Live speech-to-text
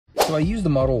So I use the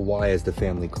Model Y as the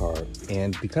family car,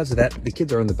 and because of that, the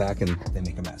kids are in the back and they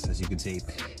make a mess, as you can see,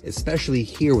 especially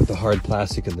here with the hard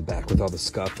plastic in the back with all the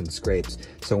scuff and scrapes.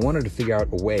 So I wanted to figure out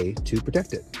a way to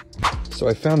protect it. So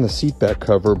I found the seat back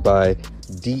cover by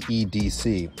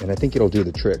DEDC, and I think it'll do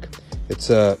the trick. It's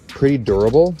pretty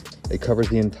durable. It covers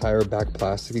the entire back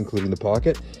plastic, including the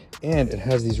pocket, and it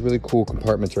has these really cool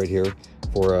compartments right here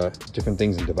for different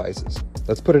things and devices.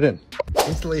 Let's put it in.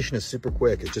 Installation is super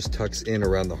quick. It just tucks in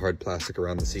around the hard plastic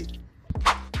around the seat.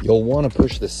 You'll want to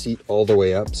push the seat all the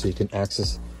way up so you can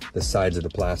access the sides of the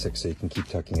plastic so you can keep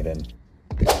tucking it in.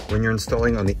 When you're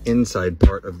installing on the inside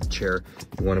part of the chair,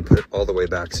 you want to put it all the way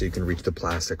back so you can reach the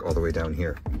plastic all the way down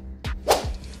here.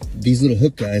 These little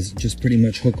hook guys just pretty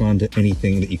much hook onto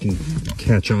anything that you can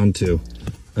catch onto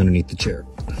underneath the chair.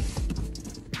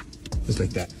 Just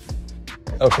like that.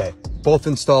 Okay, both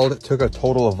installed. It took a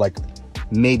total of like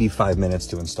maybe 5 minutes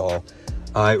to install.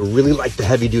 I really like the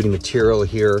heavy duty material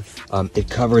here. It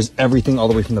covers everything all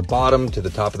the way from the bottom to the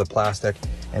top of the plastic.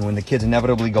 And when the kids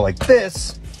inevitably go like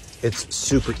this, it's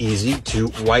super easy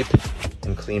to wipe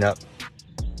and clean up.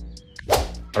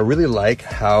 I really like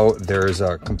how there's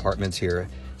compartments here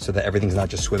so that everything's not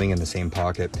just swimming in the same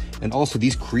pocket. And also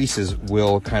these creases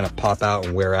will kind of pop out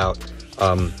and wear out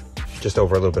just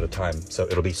over a little bit of time. So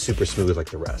it'll be super smooth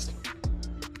like the rest.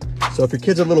 So if your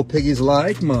kids are little piggies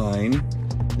like mine,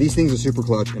 these things are super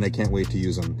clutch and I can't wait to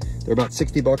use them. They're about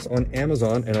 60 bucks on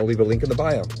Amazon and I'll leave a link in the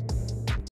bio.